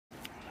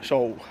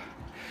So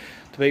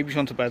the baby's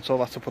gone to bed, so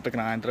I've had to put the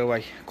grinder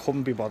away.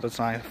 Couldn't be bothered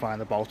trying to find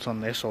the bolts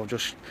on this, so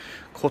just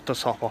cut the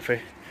top off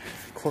it,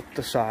 cut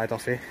the side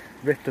off it,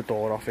 rip the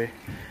door off it.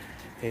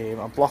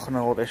 I'm blocking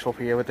all this up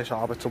here with this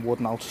arbiter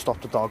wood now to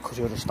stop the dog, because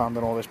he was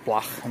standing all this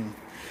black and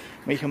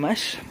make a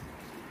mess.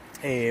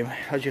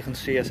 As you can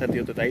see, I said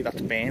the other day,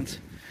 that's burnt,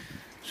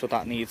 so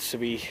that needs to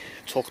be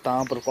tucked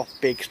down, but I've got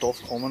big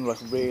stuff coming, like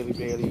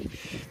really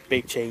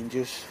big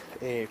changes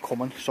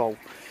coming, so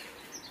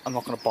I'm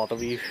not going to bother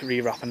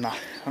re-wrapping that,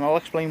 and I'll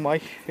explain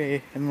why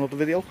in another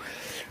video.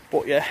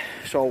 But yeah,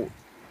 so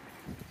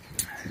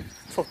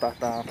tuck that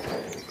down,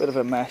 bit of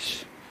a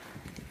mess.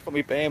 Got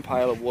my burnt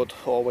pile of wood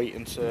all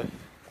waiting to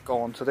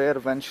go onto there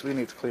eventually.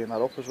 Need to clean that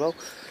up as well.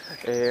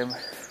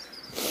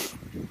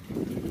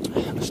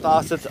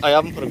 I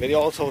haven't put a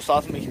video out, so I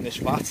started making this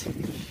vat,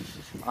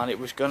 and it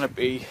was going to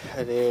be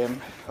I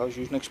was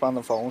using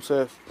expanding foam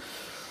to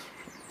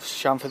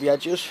chamfer the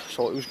edges,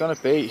 so it was going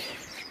to be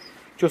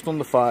just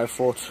under 5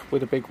 foot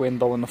with a big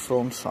window in the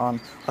front.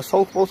 And I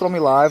talked about it on my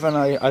live, and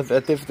I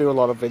did do a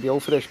lot of video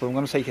for this, but I'm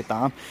going to take it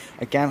down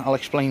again. I'll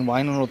explain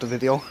why in another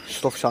video.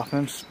 Stuff's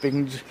happening,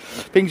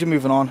 things are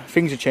moving on,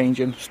 things are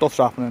changing, stuff's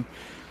happening,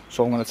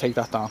 so I'm going to take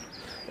that down.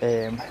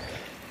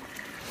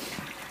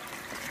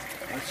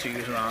 Let's see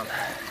who's around.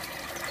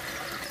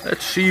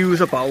 Let's see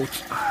who's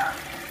about.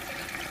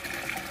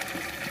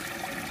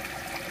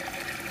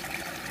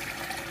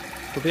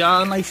 But they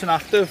are nice and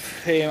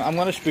active. I'm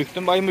going to spook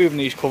them by moving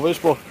these covers,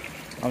 but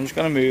I'm just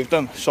going to move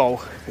them so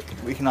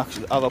we can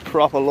actually have a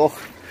proper look.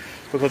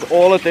 Because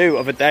all I do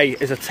of a day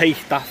is I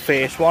take that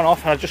first one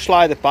off and I just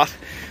slide it back,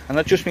 and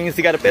that just means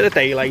they get a bit of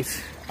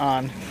daylight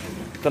and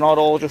they're not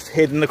all just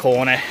hid in the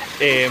corner.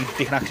 They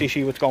can actually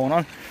see what's going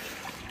on.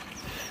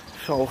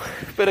 So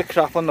a bit of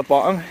crap on the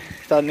bottom.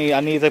 I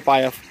need to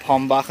buy a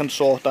pond back and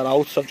sort that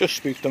out. So I've just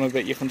spooked them a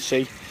bit, you can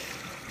see,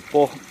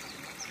 but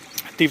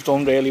they've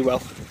done really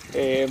well.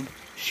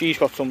 She's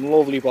got some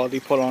lovely body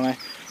put on her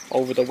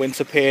over the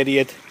winter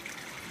period.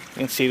 You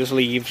can see there's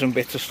leaves and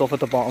bits of stuff at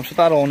the bottom, so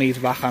that all needs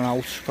vacuuming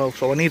out.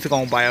 So I need to go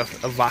and buy a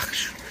vac.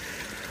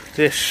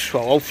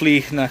 Well, hopefully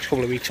in the next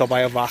couple of weeks I'll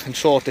buy a vac and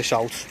sort this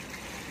out.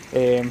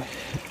 I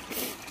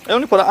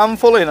only put a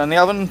handful in and they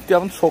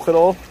haven't took it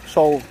all,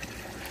 so I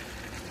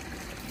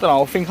don't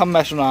know, I think I'm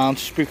messing around,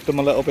 spooked them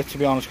a little bit, to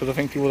be honest, because I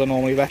think you would have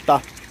normally vet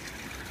that.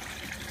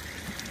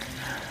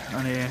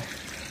 And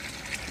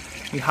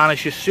my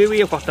Hanish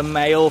Yasui, I've got the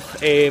male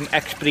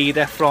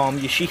ex-breeder from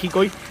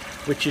Yoshihigoi,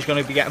 which is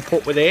going to be getting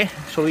put with there.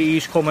 So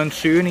he's coming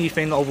soon, he's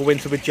been over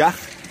winter with Jack.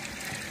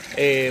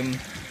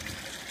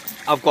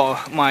 I've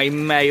got my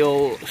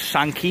male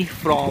Sankey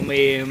from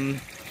the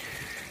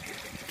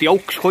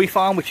Oaks Koi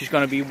farm, which is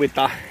going to be with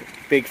that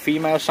big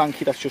female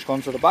Sankey that's just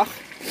gone to the back.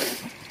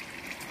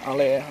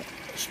 I'll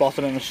spot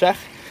it in a sec.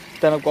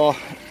 Then I've got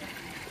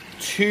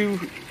 2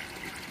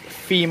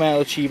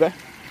 female Achieva,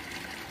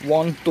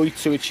 1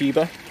 Deutsche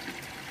Achieva.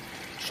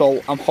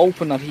 So I'm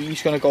hoping that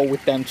he's going to go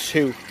with them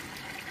too,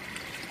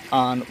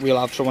 and we'll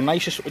have some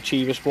nice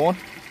Achieva spawn.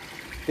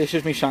 This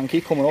is my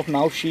Sankey coming up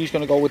now. She's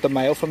going to go with the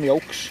male from the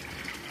Oaks.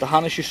 The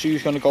Hanish Yasui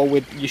is going to go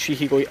with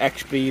Yoshihigoi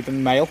X-breed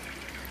and male,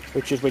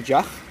 which is with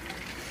Jack.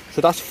 So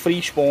that's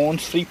 3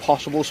 spawns, 3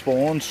 possible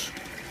spawns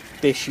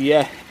this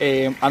year,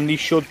 and they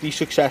should be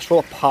successful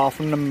apart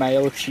from the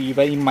male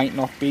Achieva. He might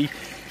not be,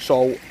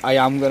 so I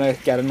am going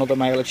to get another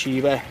male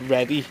Achieva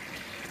ready.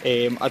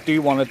 I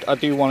do want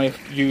to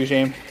use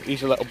him.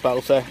 He's a little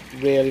belter,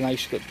 really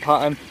nice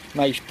pattern,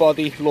 nice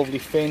body, lovely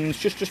fins,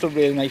 just a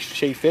really nice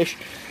shape fish.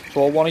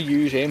 So I want to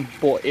use him,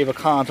 but if I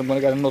can't, I'm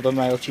going to get another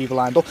male Achieva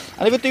lined up.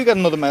 And if I do get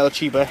another male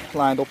Achieva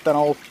lined up, then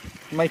I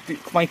might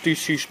do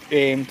 2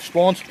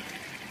 spawns.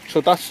 So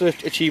that's the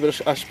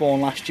Achieva I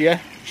spawned last year.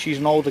 She's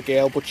an older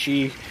girl, but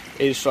she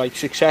is like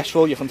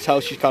successful. You can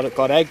tell she's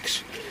got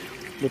eggs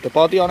with the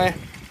body on her.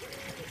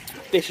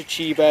 This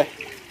Achieva,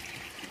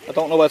 I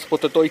don't know where to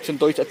put the Deutsch and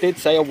Deutsch. I did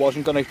say I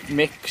wasn't going to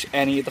mix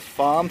any of the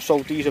farms, so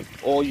these are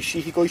all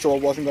Yoshihigoi, so I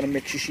wasn't going to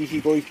mix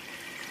Yoshihigoi.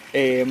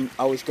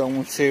 I was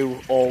going to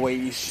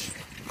always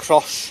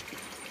cross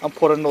and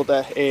put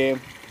another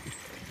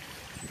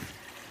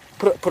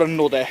put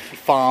another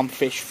farm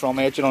fish from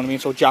here, do you know what I mean?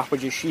 So Jap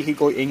with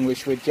Yoshihigoi,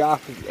 English with Jap,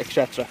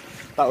 etc.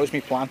 That was my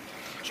plan.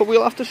 So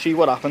we'll have to see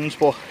what happens,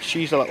 but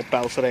she's a little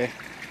belter there.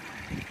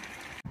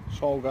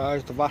 So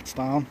guys, the vat's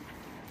down.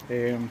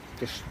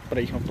 Just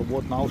breaking up the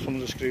wood now. Some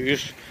of the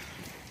screws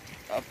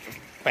are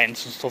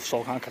bent and stuff,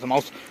 so I can't get them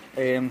out.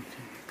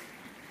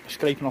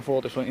 Scraping off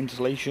all this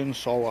insulation,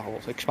 so I will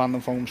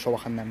expanding foam so I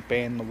can then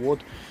burn the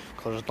wood,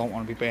 because I don't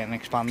want to be burning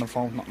expanding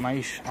foam, not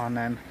nice. And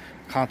then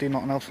can't do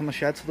nothing else on the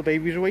shed till the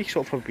baby's awake, so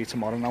it'll probably be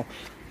tomorrow now.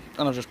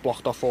 And I've just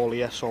blocked off all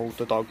here so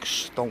the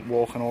dogs don't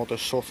walk in all the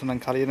soot and then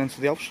carry it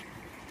into the house.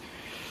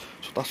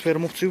 So that's where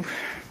I'm up to.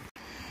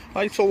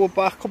 Right, so we're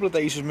back. A couple of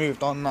days has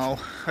moved on now.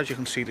 As you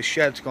can see, the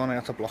shed's gone. I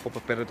had to block up a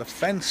bit of the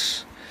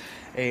fence.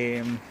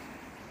 There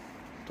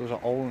was a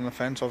hole in the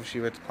fence,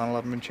 obviously, with the panel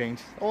having been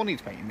changed. All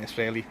needs painting this,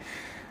 really.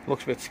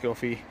 Looks a bit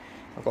scruffy.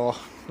 I've got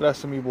the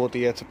rest of my wood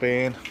here to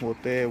burn. Wood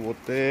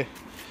there.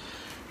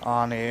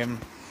 And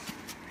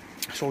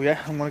so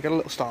yeah, I'm going to get a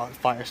little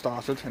fire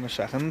started in a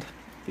second.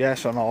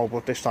 Yes, I know,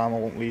 but this time I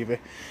won't leave it.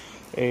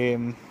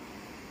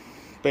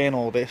 Burn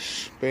all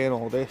this, burn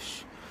all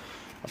this.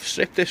 I've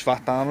stripped this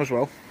vat down as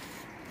well,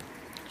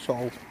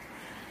 so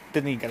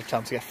didn't even get a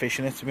chance to get fish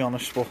in it, to be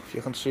honest, but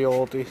you can see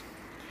all the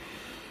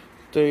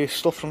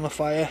stuff from the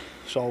fire.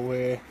 So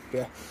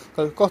yeah,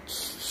 I got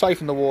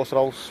siphoned the water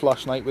out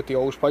last night with the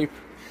hose pipe.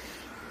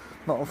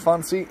 Nothing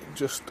fancy,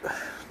 just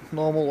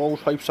normal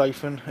hose pipe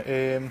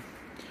siphon.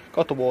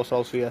 Got the water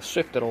out here,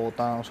 stripped it all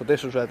down, so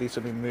this was ready to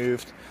be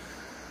moved.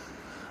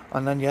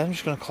 And then yeah, I'm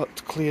just going to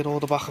clear all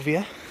the back of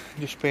here,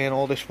 just burn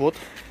all this wood.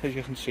 As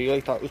you can see,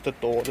 like, that was the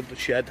door of the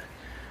shed,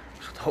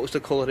 so that was the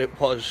colour it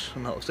was,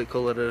 and that was the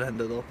colour it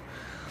ended up.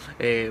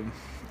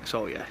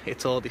 So yeah,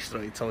 it's all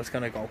destroyed, so it's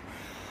going to go.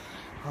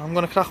 I'm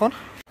going to crack on.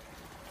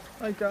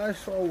 Right guys,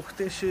 so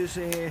this is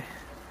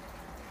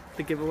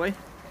the giveaway.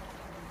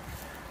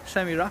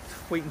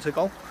 Semi-wrapped, waiting to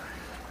go.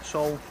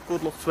 So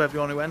good luck to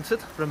everyone who entered.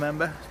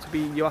 Remember,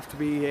 you have to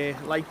be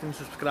liked and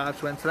subscribed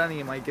to enter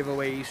any of my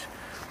giveaways.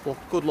 But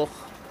good luck.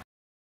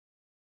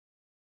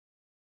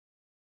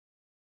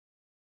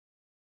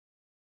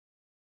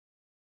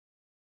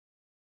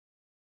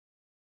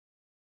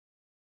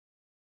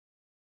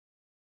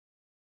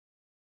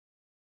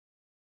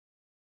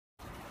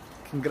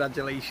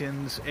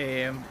 Congratulations.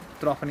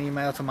 Drop an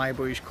email to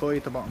myboyskoi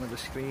at the bottom of the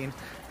screen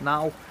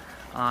now,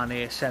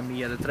 and send me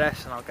your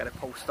address and I'll get it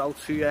posted out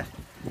to you.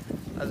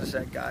 As I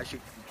said guys,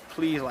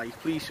 please like,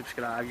 please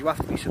subscribe. You have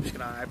to be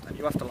subscribed and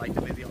you have to like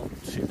the video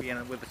to be in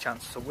it with a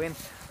chance to win.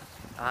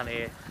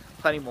 And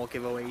plenty more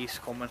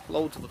giveaways coming,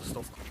 loads of other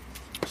stuff.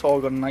 So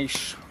I've got a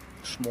nice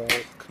small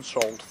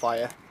controlled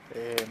fire.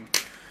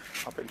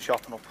 I've been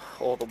chopping up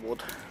all the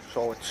wood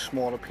so it's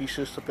smaller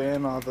pieces to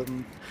burn rather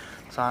than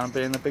trying to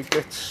burn the big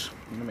bits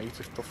and make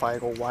the fire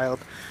go wild.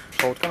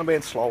 So it's going to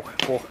burn slow,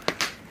 but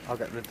I'll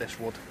get rid of this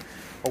wood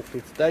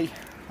hopefully today,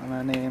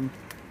 and then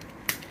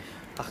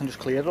I can just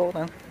clear it all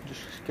then,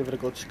 just give it a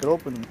good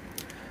scrub and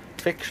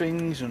fix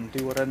things and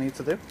do what I need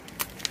to do.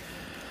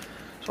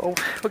 So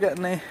we're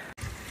getting there.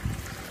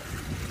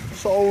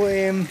 So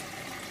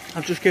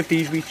I've just given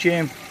these weeks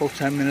about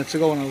 10 minutes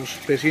ago and I was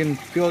busy and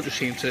they all just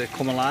seemed to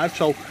come alive,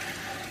 so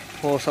of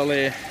course I'll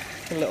get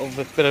a little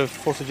bit of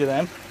footage of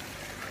them.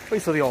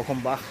 Wait till they all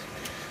come back.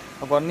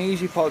 I've got an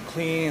easy pot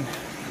clean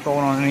going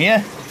on in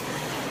here,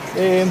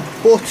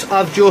 but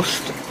I've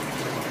just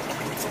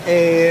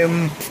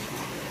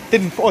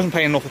wasn't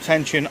paying enough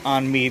attention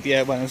on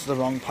media when it's the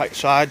wrong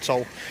side,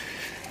 so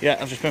yeah,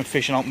 I've just been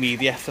fishing out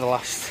media for the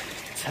last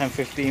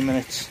 10-15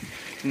 minutes.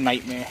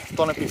 Nightmare.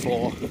 Done it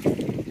before,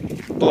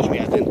 does me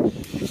head in.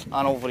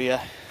 And over here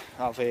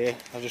I've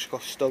just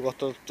still got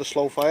the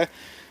slow fire.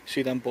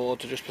 See them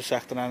boards are just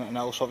protecting anything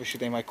else. Obviously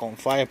they might go on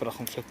fire, but I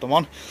can flip them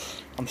on.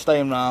 I'm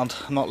staying round,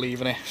 I'm not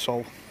leaving it.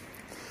 So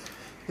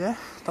yeah,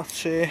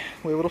 that's where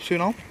we're up to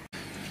now.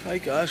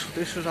 Right guys,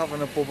 this is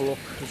having a bubble up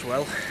as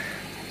well.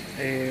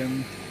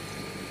 And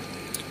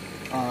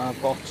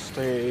I've got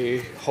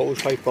the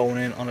hose pipe going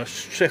in on a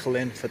trickle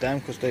in for them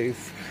because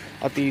they've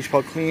had these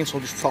pod clean, so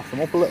I'll just top them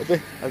up a little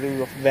bit. I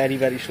do it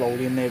very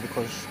slowly in there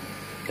because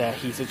they're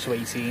heated to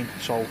 18,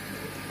 so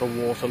the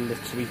water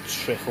literally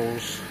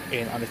trickles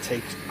in and it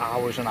takes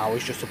hours and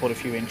hours just to put a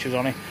few inches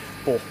on it.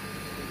 But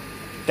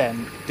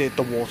then the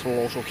water will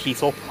also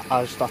heat up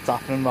as that's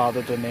happening,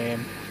 rather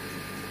than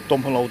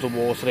dumping loads of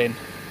water in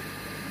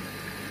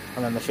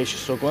and then the fish are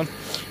struggling.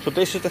 So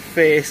this is the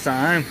first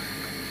time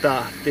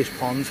that this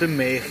pond's been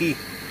murky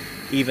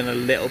even a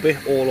little bit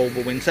all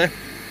over winter.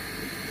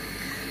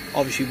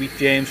 Obviously wheat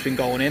germ's been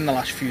going in the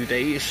last few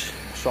days,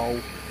 so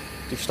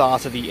they've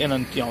started eating,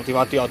 and you know, they've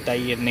had the odd day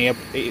eating there,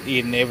 but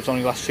it's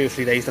only the last 2 or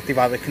 3 days that they've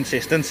had it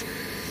consistent.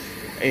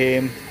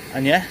 And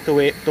yeah,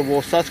 the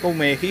water starts going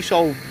murky,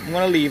 so I'm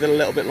going to leave it a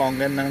little bit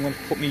longer and then I'm going to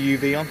put my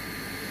UV on.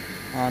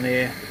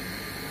 And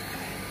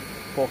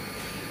but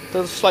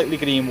there's slightly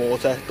green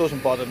water, it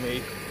doesn't bother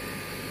me,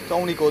 it's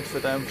only good for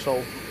them,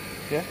 so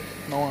yeah,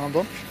 no harm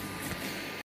done.